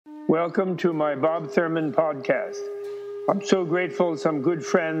Welcome to my Bob Thurman podcast. I'm so grateful some good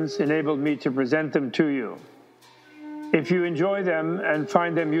friends enabled me to present them to you. If you enjoy them and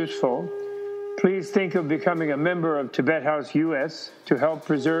find them useful, please think of becoming a member of Tibet House US to help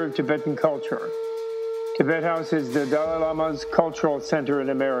preserve Tibetan culture. Tibet House is the Dalai Lama's cultural center in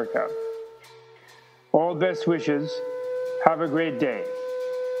America. All best wishes. Have a great day.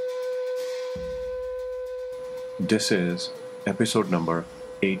 This is episode number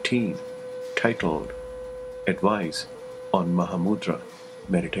 18, titled Advice on Mahamudra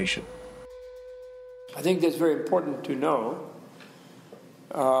Meditation. I think that's very important to know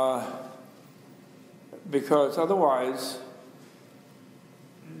because otherwise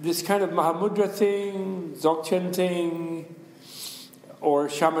this kind of Mahamudra thing, Dzogchen thing, or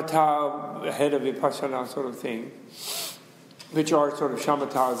Shamatha ahead of Vipassana sort of thing, which are sort of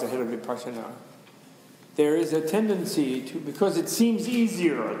Shamatas ahead of Vipassana, there is a tendency to, because it seems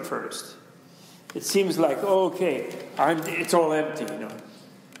easier at first, it seems like, it's all empty,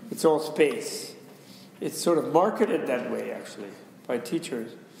 it's all space. It's sort of marketed that way, actually, by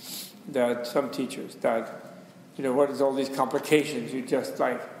teachers, some teachers, what is all these complications? You just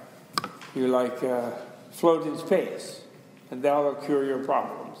float in space, and that'll cure your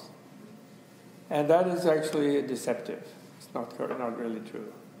problems. And that is actually deceptive. It's not really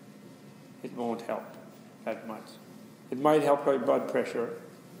true. It won't help that much. It might help by blood pressure,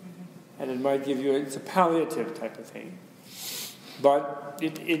 and it might give you, it's a palliative type of thing. But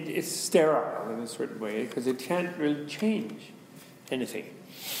it's sterile in a certain way, because it can't really change anything.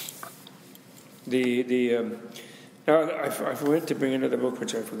 Now, I forgot to bring another book,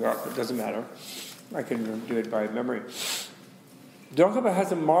 which I forgot, but it doesn't matter. I can do it by memory. Dokaba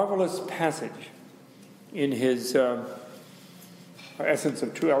has a marvelous passage in his Essence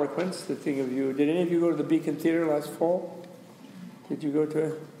of True Eloquence, the thing of you. Did any of you go to the Beacon Theater last fall? Did you go to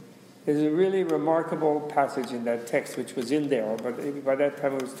it? There's a really remarkable passage in that text which was in there, but maybe by that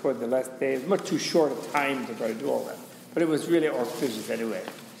time it was toward the last day. It was much too short a time to try to do all that. But it was really auspicious anyway.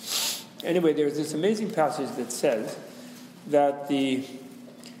 Anyway, there's this amazing passage that says that the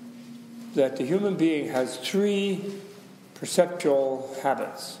human being has three perceptual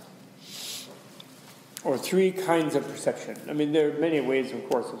habits, or three kinds of perception. I mean, there are many ways, of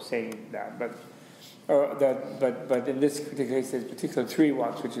course, of saying that, but in this particular case, there's particularly three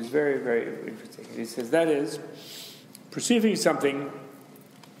ones, which is very, very interesting. He says that is perceiving something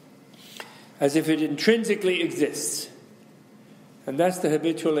as if it intrinsically exists. And that's the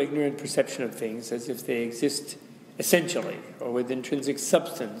habitual ignorant perception of things, as if they exist essentially, or with intrinsic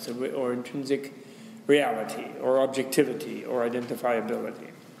substance, or intrinsic reality, or objectivity, or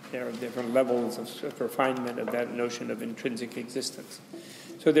identifiability. There are different levels of refinement of that notion of intrinsic existence.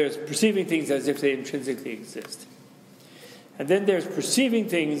 So there's perceiving things as if they intrinsically exist. And then there's perceiving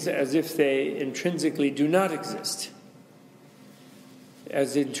things as if they intrinsically do not exist,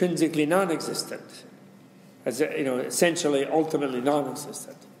 as intrinsically non-existent, as essentially, ultimately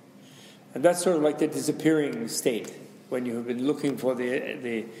non-existent. And that's sort of like the disappearing state, when you have been looking for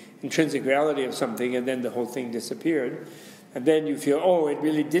the intrinsic reality of something, and then the whole thing disappeared, and then you feel, it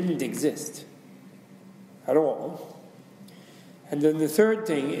really didn't exist at all. And then the third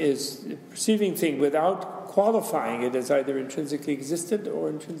thing is perceiving thing without qualifying it as either intrinsically existent or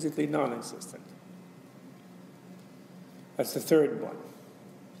intrinsically non-existent. That's the third one.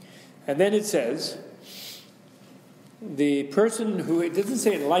 And then it says, the person who, it doesn't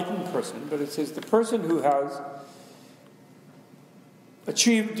say enlightened person, but it says the person who has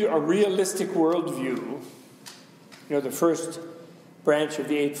achieved a realistic worldview, the first branch of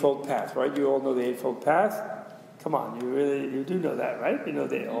the Eightfold Path, right? You all know the Eightfold Path. Come on, you do know that, right? You know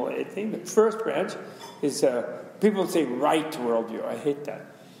the whole eight thing. The first branch is, people say right worldview. I hate that,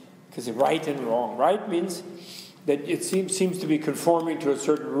 because right and wrong. Right means that it seems to be conforming to a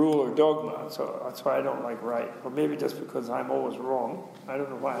certain rule or dogma, so that's why I don't like right. Or maybe just because I'm always wrong. I don't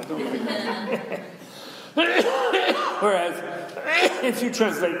know why I don't like that. Whereas, if you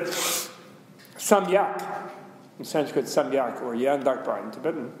translate samyak, in Sanskrit samyak, or yandakpa in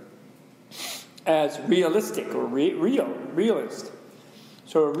Tibetan, as realistic, or realist.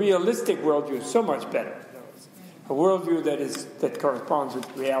 So a realistic worldview is so much better. A worldview that corresponds with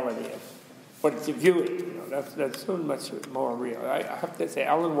reality of what it's viewing. That's so much more real. I have to say,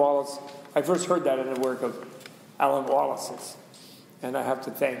 Alan Wallace, I first heard that in the work of Alan Wallace's, and I have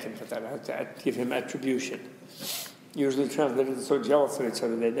to thank him for that. I have to give him attribution. Usually translators are so jealous of each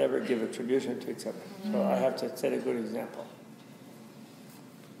other, they never give attribution to each other. So I have to set a good example.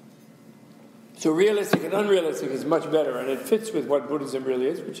 So realistic and unrealistic is much better, and it fits with what Buddhism really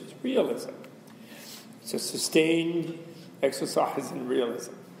is, which is realism. It's a sustained exercise in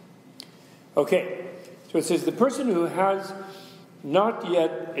realism. Okay, so it says the person who has not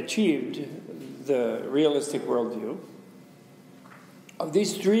yet achieved the realistic worldview of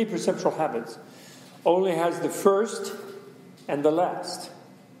these three perceptual habits only has the first and the last.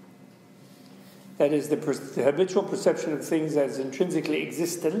 That is the habitual perception of things as intrinsically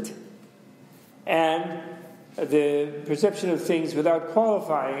existent and the perception of things without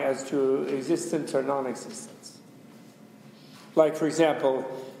qualifying as to existence or non-existence. Like, for example,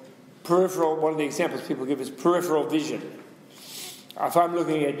 peripheral, one of the examples people give is peripheral vision. If I'm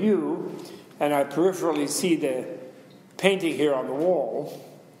looking at you and I peripherally see the painting here on the wall,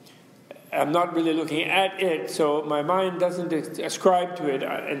 I'm not really looking at it, so my mind doesn't ascribe to it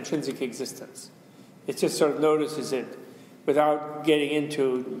intrinsic existence. It just sort of notices it without getting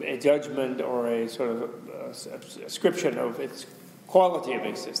into a judgment or a sort of ascription of its quality of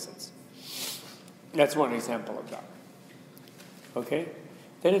existence. That's one example of that. Okay?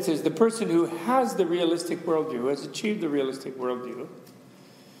 Then it says the person who has the realistic worldview, has achieved the realistic worldview,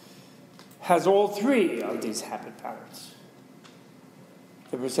 has all three of these habit patterns.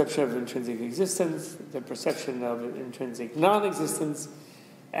 The perception of intrinsic existence, the perception of intrinsic non-existence,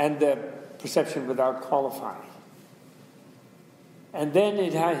 and the perception without qualifying. And then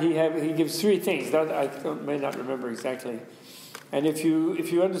he gives three things that I may not remember exactly. And if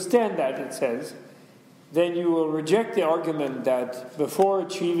you understand that, it says, then you will reject the argument that before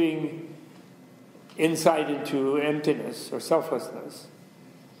achieving insight into emptiness or selflessness,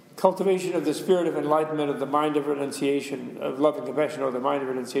 cultivation of the spirit of enlightenment of the mind of renunciation, of love and compassion, or the mind of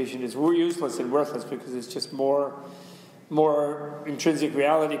renunciation is useless and worthless because it's just more intrinsic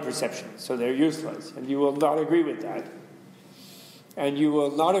reality perception. So they're useless. And you will not agree with that. And you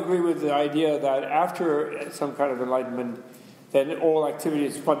will not agree with the idea that after some kind of enlightenment, then all activity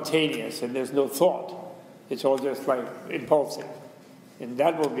is spontaneous and there's no thought. It's all just like impulsive. And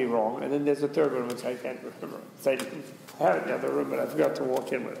that will be wrong. And then there's a third one, which I can't remember. I had it in the other room, but I forgot to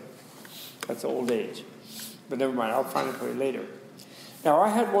walk in with it. That's old age. But never mind, I'll find it for you later. Now, I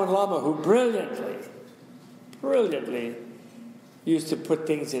had one Lama who brilliantly used to put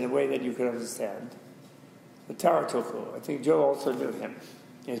things in a way that you could understand. The Taratuku, I think Joe also knew him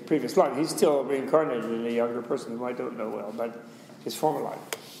in his previous life. He's still reincarnated in a younger person whom I don't know well, but his former life.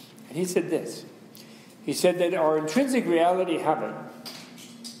 And he said this. He said that our intrinsic reality habit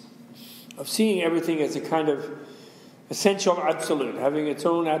of seeing everything as a kind of essential absolute, having its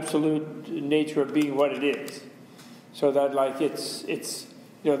own absolute nature of being what it is, so that like it's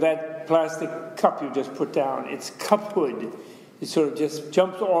that plastic cup you just put down, its cuphood, it sort of just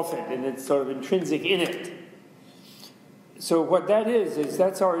jumps off it and it's sort of intrinsic in it. So what that is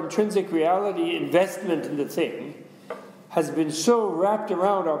that's our intrinsic reality investment in the thing has been so wrapped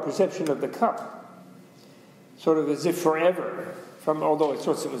around our perception of the cup, sort of as if forever, although it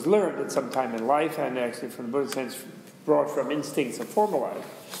was learned at some time in life and actually from the Buddhist sense brought from instincts of former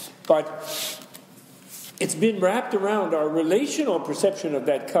life. But it's been wrapped around our relational perception of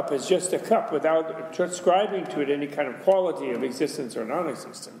that cup as just a cup without ascribing to it any kind of quality of existence or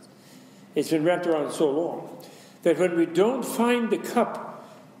non-existence. It's been wrapped around so long that when we don't find the cup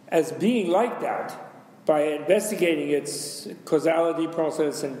as being like that, by investigating its causality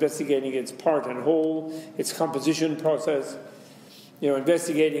process, investigating its part and whole, its composition process,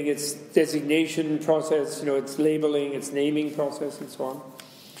 investigating its designation process, its labeling, its naming process, and so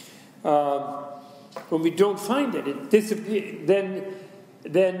on. When we don't find it, it disappears.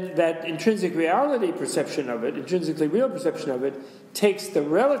 Then that intrinsic reality perception of it, intrinsically real perception of it, takes the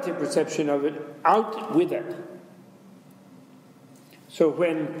relative perception of it out with it. So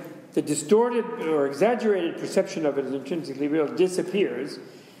when the distorted or exaggerated perception of it as intrinsically real disappears,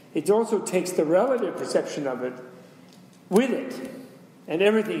 it also takes the relative perception of it with it. And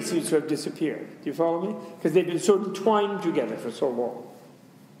everything seems to have disappeared. Do you follow me? Because they've been so entwined together for so long.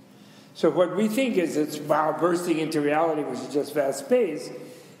 So what we think is it's bursting into reality, which is just vast space,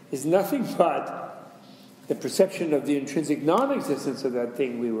 is nothing but the perception of the intrinsic non-existence of that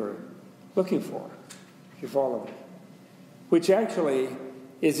thing we were looking for. Do you follow me? Which actually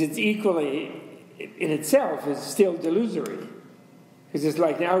it's equally, in itself, is still delusory. Because it's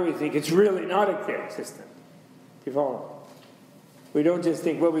like now we think it's really not existent. Do you follow? We don't just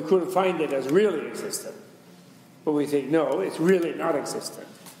think, well, we couldn't find it as really existent. But we think, no, it's really not existent.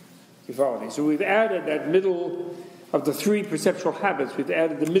 Do you follow me? So we've added that middle of the three perceptual habits, we've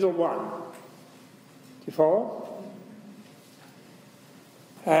added the middle one. Do you follow?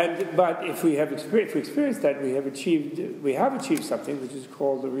 But if we experienced that, we have achieved something which is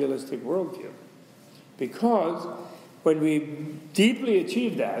called the realistic worldview. Because when we deeply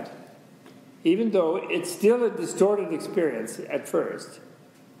achieve that, even though it's still a distorted experience at first,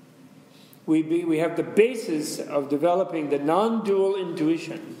 we have the basis of developing the non-dual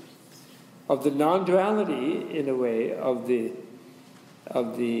intuition of the non-duality, in a way, of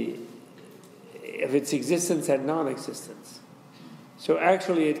its existence and non-existence. So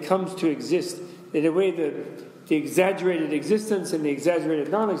actually it comes to exist in a way that the exaggerated existence and the exaggerated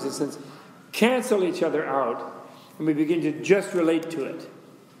non-existence cancel each other out, and we begin to just relate to it.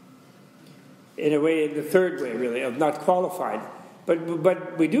 In a way, in the third way, really, of not qualified.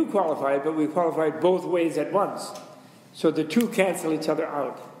 But we do qualify it, but we qualify it both ways at once. So the two cancel each other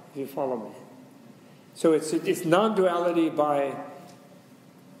out, if you follow me. So it's non-duality by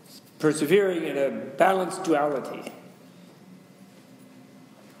persevering in a balanced duality.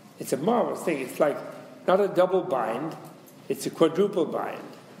 It's a marvelous thing. It's like not a double bind, it's a quadruple bind.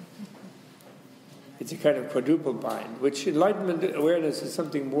 It's a kind of quadruple bind, which enlightenment awareness is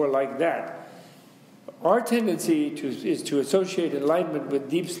something more like that. Our tendency is to associate enlightenment with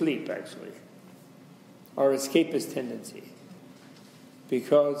deep sleep, actually. Our escapist tendency.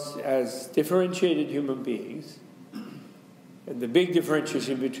 Because as differentiated human beings, and the big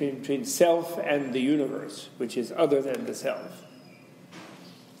differentiation between self and the universe, which is other than the self,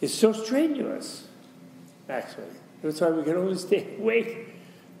 is so strenuous, actually. That's why we can only stay awake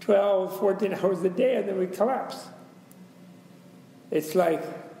 12, 14 hours a day, and then we collapse. It's like,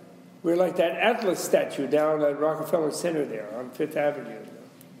 we're like that Atlas statue down at Rockefeller Center there on Fifth Avenue.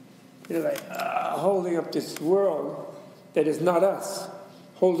 Holding up this world that is not us.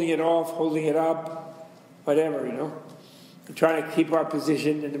 Holding it off, holding it up, whatever, We're trying to keep our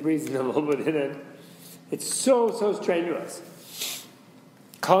position in the reasonable, but it's so strenuous.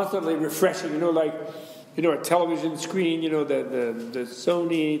 Constantly refreshing, a television screen, the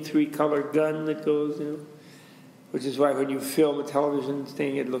Sony 3-color gun that goes, which is why when you film a television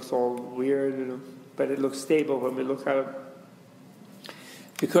thing, it looks all weird, but it looks stable when we look at it.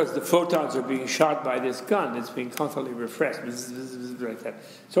 Because the photons are being shot by this gun, it's being constantly refreshed, like that.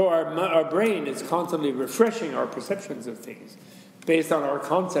 So our brain is constantly refreshing our perceptions of things based on our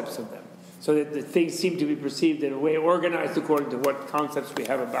concepts of them, so that the things seem to be perceived in a way organized according to what concepts we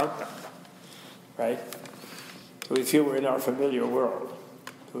have about them, right? So we feel we're in our familiar world.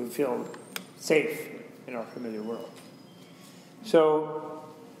 So we feel safe in our familiar world. So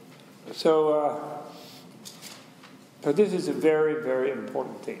this is a very, very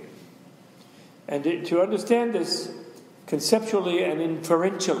important thing. And to understand this conceptually and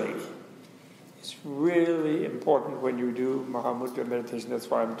inferentially is really important when you do Mahamudra meditation. That's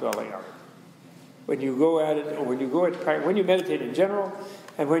why I'm dwelling on it. When you go at it, or when you meditate in general,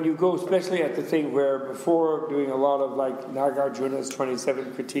 and when you go especially at the thing where before doing a lot of like Nagarjuna's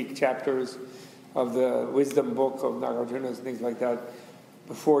 27 critique chapters of the wisdom book of Nagarjuna's and things like that,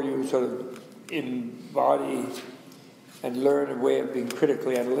 before you sort of embody and learn a way of being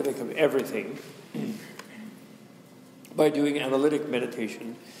critically analytic of everything by doing analytic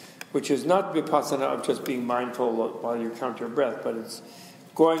meditation, which is not vipassana of just being mindful while you count your breath, but it's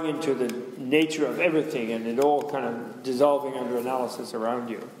going into the nature of everything and it all kind of dissolving under analysis around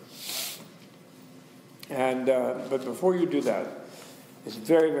you. And but before you do that, it's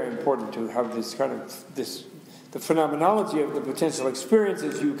very, very important to have this kind of the phenomenology of the potential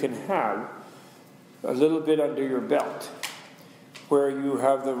experiences you can have a little bit under your belt, where you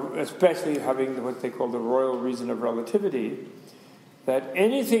have especially having what they call the royal reason of relativity, that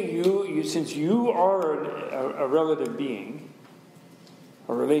anything you since you are a relative being,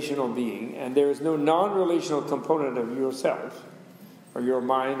 a relational being, and there is no non-relational component of yourself or your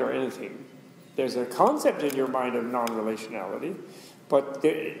mind or anything. There's a concept in your mind of non-relationality, but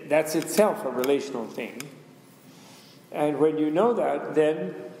that's itself a relational thing. And when you know that,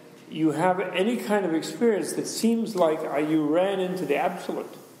 then you have any kind of experience that seems like you ran into the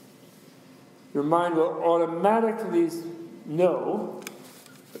absolute. Your mind will automatically know,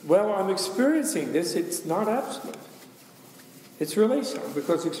 well, I'm experiencing this, it's not absolute. It's relational,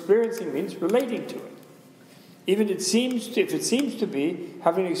 because experiencing means relating to it. Even if it seems to be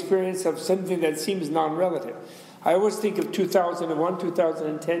having an experience of something that seems non-relative. I always think of 2001,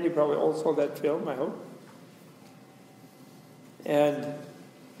 2010, you probably all saw that film, I hope. And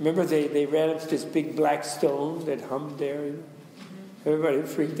remember they ran into this big black stone that hummed there. Everybody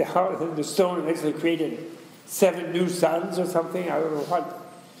freaked out. And the stone eventually created 7 new suns or something, I don't know what.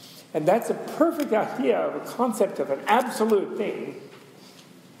 And that's a perfect idea of a concept of an absolute thing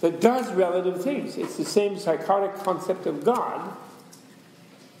that does relative things. It's the same psychotic concept of God,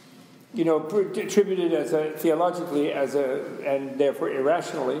 attributed theologically and therefore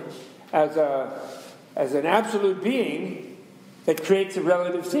irrationally as an absolute being that creates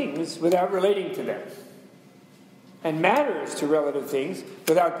relative things without relating to them. and matters to relative things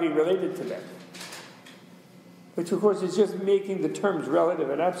without being related to them. Which, of course, is just making the terms relative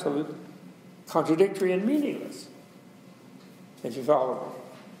and absolute contradictory and meaningless. If you follow me.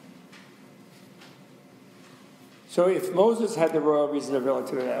 So if Moses had the royal reason of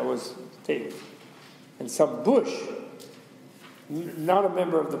relativity, that was stated, and some Bush, not a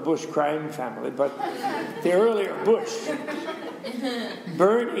member of the Bush crime family, but the earlier Bush,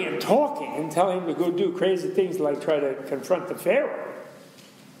 burning and talking and telling him to go do crazy things like try to confront the Pharaoh,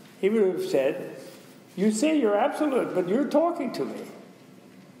 he would have said, you say you're absolute, but you're talking to me.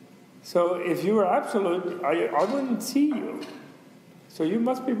 So if you were absolute, I wouldn't see you. So you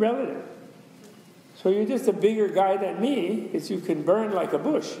must be relative. So you're just a bigger guy than me, because you can burn like a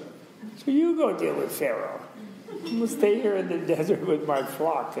bush. So you go deal with Pharaoh. I'm going to stay here in the desert with my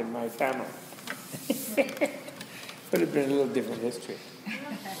flock and my family. Would have been a little different history.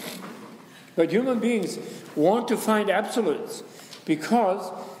 But human beings want to find absolutes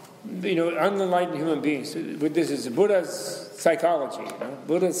because, unenlightened human beings, this is Buddha's psychology,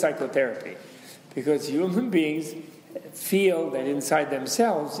 Buddha's psychotherapy, because human beings feel that inside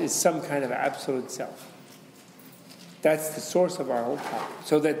themselves is some kind of absolute self. That's the source of our whole power.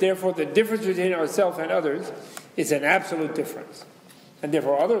 So that therefore the difference between ourselves and others is an absolute difference. And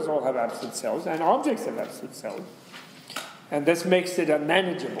therefore others all have absolute selves and objects have absolute selves. And this makes it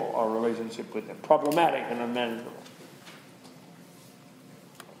unmanageable, our relationship with them. Problematic and unmanageable.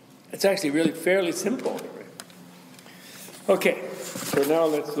 It's actually really fairly simple. Okay, so now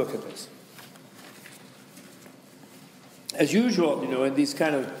let's look at this. As usual, in these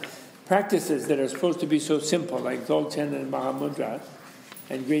kind of practices that are supposed to be so simple, like Dzogchen and Mahamudra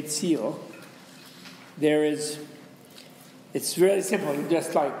and Great Seal, it's really simple. You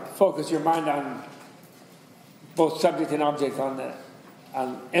just focus your mind on both subject and object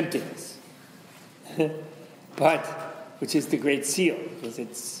on emptiness. But, which is the Great Seal, because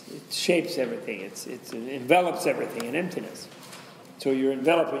it shapes everything, it envelops everything in emptiness. So you're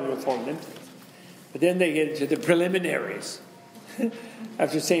enveloping your form in emptiness. But then they get into the preliminaries,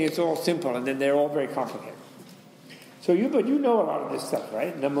 after saying it's all simple, and then they're all very complicated. So you know a lot of this stuff,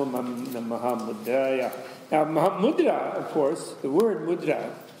 right? Namo Mahamudra. Now, Mahamudra, of course, the word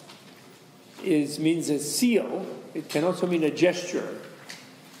mudra means a seal. It can also mean a gesture,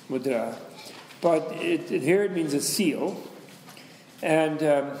 mudra. But here it means a seal. And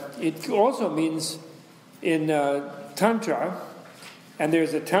it also means in Tantra, and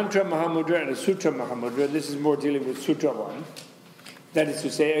there's a Tantra Mahamudra and a Sutra Mahamudra. This is more dealing with Sutra 1. That is to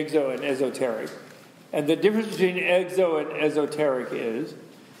say, exo and esoteric. And the difference between exo and esoteric is,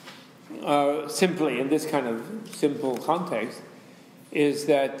 simply in this kind of simple context, is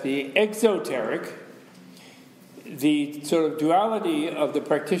that the exoteric, the sort of duality of the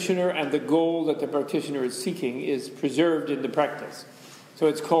practitioner and the goal that the practitioner is seeking is preserved in the practice. So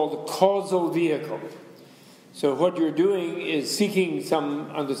it's called a causal vehicle. So what you're doing is seeking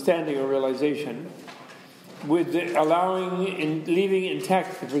some understanding or realization with leaving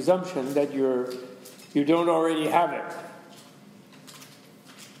intact the presumption that you don't already have it.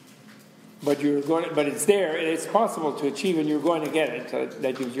 But it's there, and it's possible to achieve, and you're going to get it. So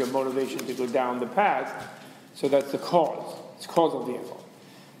that gives you a motivation to go down the path. So that's the cause. It's causal vehicle.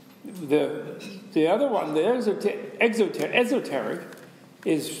 The other one, the esoteric,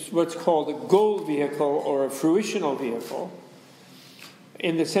 is what's called a goal vehicle or a fruitional vehicle,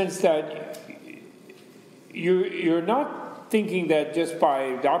 in the sense that you're not thinking that just by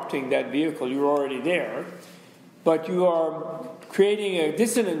adopting that vehicle you're already there, but you are creating a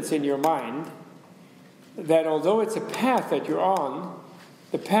dissonance in your mind that although it's a path that you're on,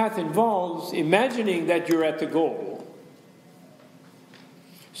 the path involves imagining that you're at the goal.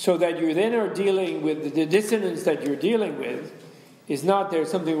 So that you then are dealing with the dissonance that you're dealing with is not there's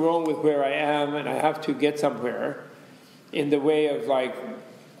something wrong with where I am and I have to get somewhere, in the way of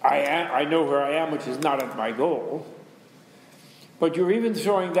I know where I am, which is not at my goal. But you're even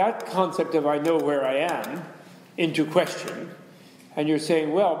throwing that concept of I know where I am into question. And you're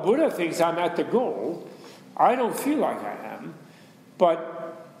saying, well, Buddha thinks I'm at the goal. I don't feel like I am.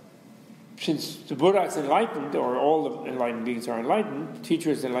 But since the Buddha is enlightened, or all the enlightened beings are enlightened, teacher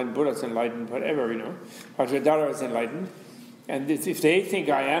is enlightened, Buddha is enlightened, whatever, Vajradhara is enlightened, and if they think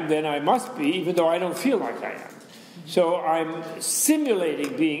I am, then I must be, even though I don't feel like I am. So I'm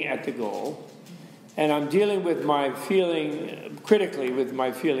simulating being at the goal, and I'm dealing with my feeling, critically with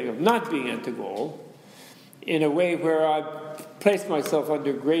my feeling of not being at the goal, in a way where I place myself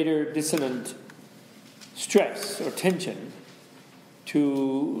under greater dissonant stress or tension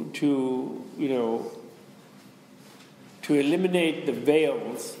to eliminate the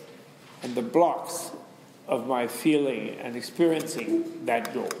veils and the blocks of my feeling and experiencing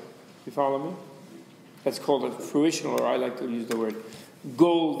that goal. You follow me? That's called a fruitional, or I like to use the word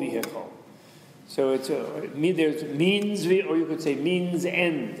goal vehicle. So there's means, or you could say means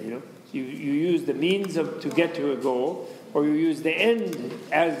end. You use the means to get to a goal, or you use the end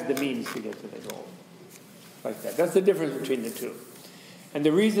as the means to get to the goal. Like that. That's the difference between the two. And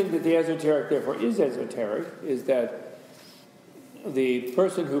the reason that the esoteric, therefore, is esoteric is that the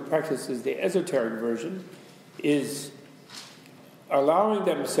person who practices the esoteric version is allowing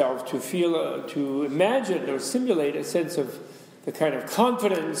themselves to feel, to imagine or simulate a sense of the kind of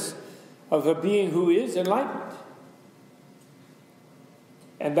confidence of a being who is enlightened.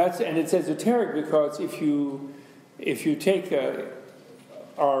 And it's esoteric because if you take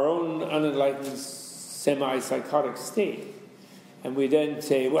our own unenlightened semi-psychotic state, and we then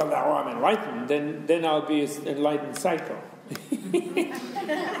say, well, now I'm enlightened, then I'll be an enlightened psycho.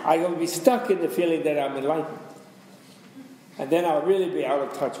 I will be stuck in the feeling that I'm enlightened. And then I'll really be out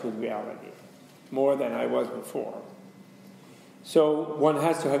of touch with reality, more than I was before. So one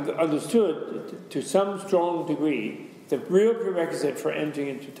has to have understood, to some strong degree, the real prerequisite for entering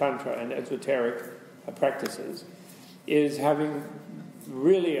into Tantra and esoteric practices is having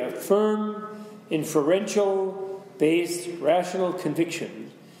really a firm, inferential-based, rational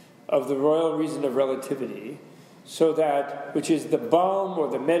conviction of the royal reason of relativity, so that, which is the balm or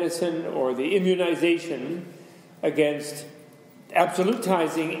the medicine or the immunization against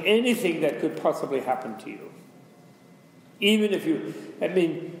absolutizing anything that could possibly happen to you. Even if you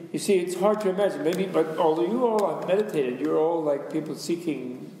see, it's hard to imagine, maybe, but although you all have meditated, you're all like people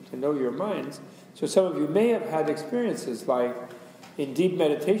seeking to know your minds, so some of you may have had experiences like in deep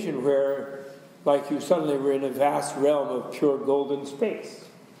meditation where like you suddenly were in a vast realm of pure golden space,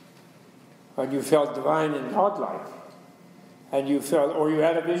 and you felt divine and godlike, and you felt, or you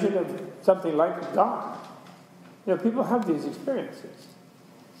had a vision of something like God. People have these experiences.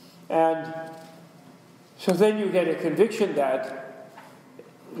 And so then you get a conviction that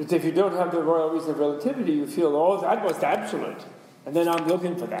if you don't have the royal reason of relativity, you feel, oh, that was the absolute. And then I'm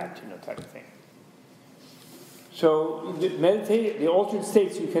looking for that, type of thing. So the altered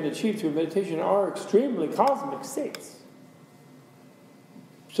states you can achieve through meditation are extremely cosmic states.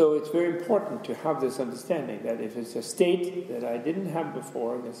 So it's very important to have this understanding that if it's a state that I didn't have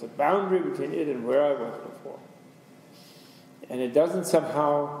before, there's a boundary between it and where I was before, and it doesn't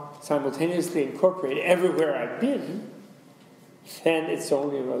somehow simultaneously incorporate everywhere I've been, then it's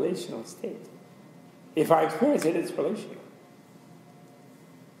only a relational state. If I experience it, it's relational.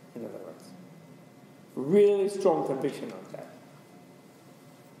 In other words, really strong conviction on that.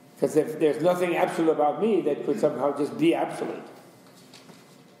 Because if there's nothing absolute about me that could somehow just be absolute,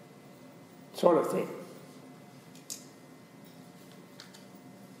 sort of thing.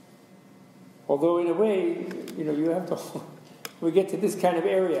 Although in a way, you have to, we get to this kind of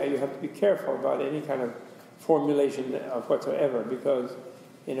area, you have to be careful about any kind of formulation of whatsoever, because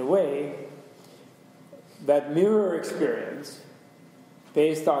in a way, that mirror experience,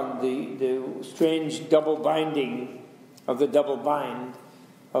 based on the strange double binding of the double bind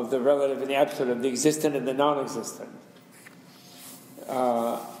of the relative and the absolute, of the existent and the non-existent,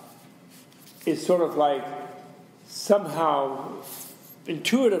 is sort of like somehow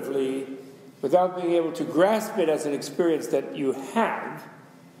intuitively, without being able to grasp it as an experience that you have,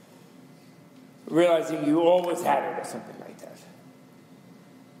 realizing you always had it or something like that.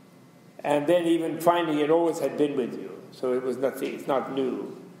 And then even finding it always had been with you, so it was nothing, it's not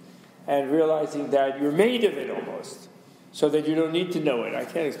new. And realizing that you're made of it almost, so that you don't need to know it. I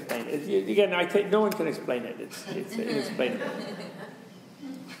can't explain it. Again, no one can explain it. It's inexplainable.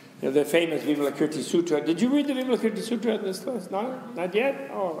 The famous Vimalakirti Sutra. Did you read the Vimalakirti Sutra in this class? Not yet?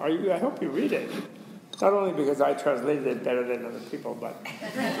 Oh, I hope you read it. Not only because I translated it better than other people,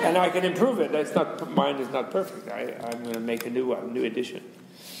 and I can improve it. Mine is not perfect. I'm going to make a new one, a new edition,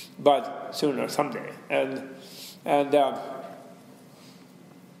 but soon or someday. There's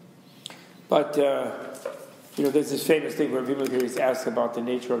this famous thing where Vimalakirti is asked about the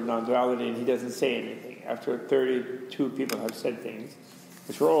nature of non-duality, and he doesn't say anything. After 32 people have said things,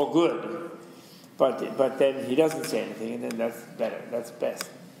 which were all good, but then he doesn't say anything, and then that's better, that's best.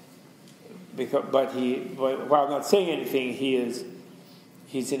 But while not saying anything, he's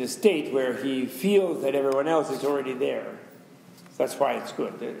in a state where he feels that everyone else is already there. That's why it's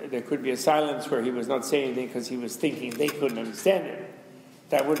good. There could be a silence where he was not saying anything because he was thinking they couldn't understand it.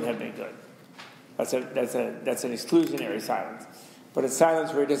 That wouldn't have been good. That's an exclusionary silence. But a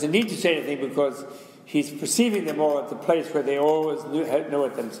silence where he doesn't need to say anything because he's perceiving them all at the place where they always know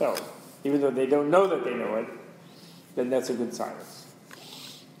it themselves. Even though they don't know that they know it, then that's a good silence.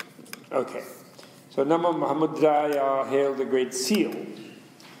 Okay. So Nama Mahamudraya, hail the great seal.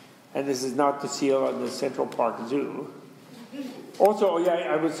 And this is not the seal on the Central Park Zoo. Also,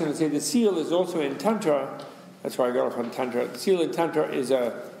 I was going to say the seal is also in Tantra. That's why I got it from Tantra. The seal in Tantra is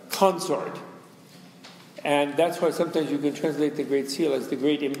a consort. And that's why sometimes you can translate the great seal as the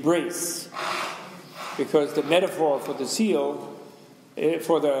great embrace. Because the metaphor for the seal,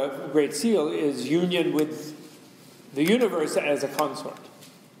 for the great seal, is union with the universe as a consort.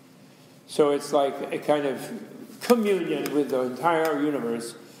 So it's like a kind of communion with the entire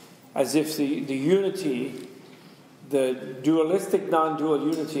universe, as if the unity, the dualistic, non-dual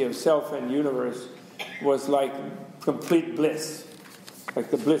unity of self and universe was like complete bliss,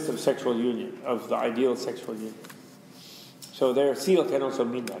 like the bliss of sexual union, of the ideal sexual union. So their seal can also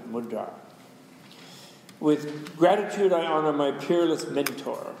mean that, mudra. With gratitude I honor my peerless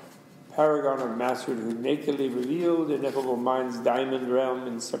mentor, paragon of mastery who nakedly revealed ineffable mind's diamond realm,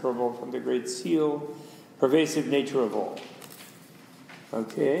 inseparable from the great seal, pervasive nature of all.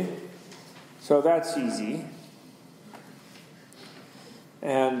 Okay, so that's easy.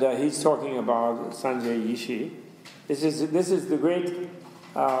 And he's talking about Sanjay Yishi. This is the great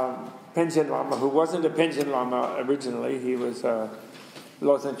Pension Lama, who wasn't a Pension Lama originally. He was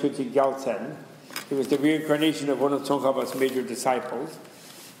Losang Chuchi Gyaltsen. He was the reincarnation of one of Tsongkhapa's major disciples.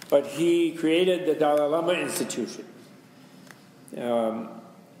 But he created the Nalanda Institute.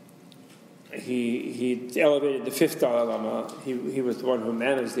 He elevated the fifth Dalai Lama. He was the one who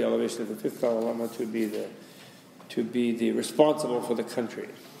managed the elevation of the fifth Dalai Lama to be the responsible for the country,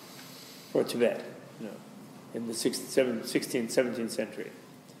 for Tibet, in the 16th, 17th century.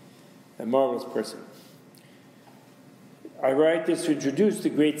 A marvelous person. I write this to introduce the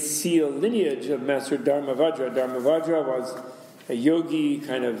great seal lineage of Master Dharmavajra. Dharmavajra was a yogi,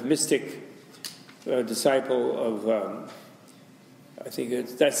 kind of mystic disciple of, that's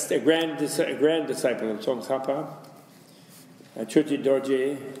a grand disciple of Tsongkhapa. Chochi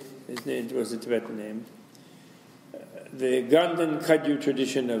Dorje, his name was a Tibetan name. The Ganden Kadyu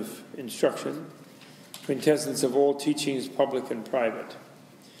tradition of instruction, quintessence of all teachings, public and private.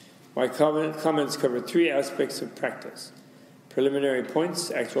 My comments cover three aspects of practice: preliminary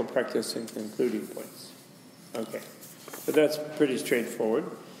points, actual practice, and concluding points. Okay, but that's pretty straightforward.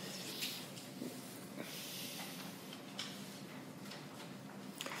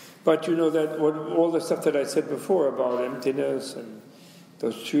 But you know that all the stuff that I said before about emptiness and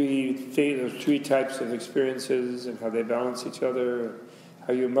those three types of experiences and how they balance each other,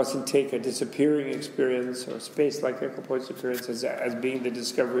 how you mustn't take a disappearing experience or space-like equipoise experience as being the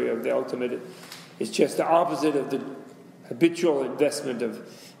discovery of the ultimate. It's just the opposite of the habitual investment of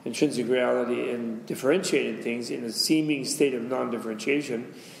intrinsic reality in differentiated things in a seeming state of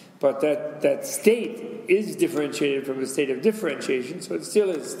non-differentiation. But that state is differentiated from a state of differentiation, so it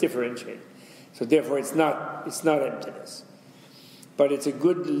still is differentiated. So therefore it's not emptiness. But it's a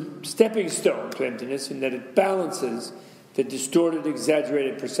good stepping stone to emptiness in that it balances the distorted,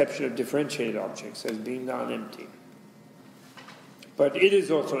 exaggerated perception of differentiated objects as being non-empty. But it is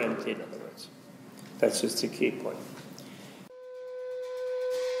also empty, in other words. That's just the key point.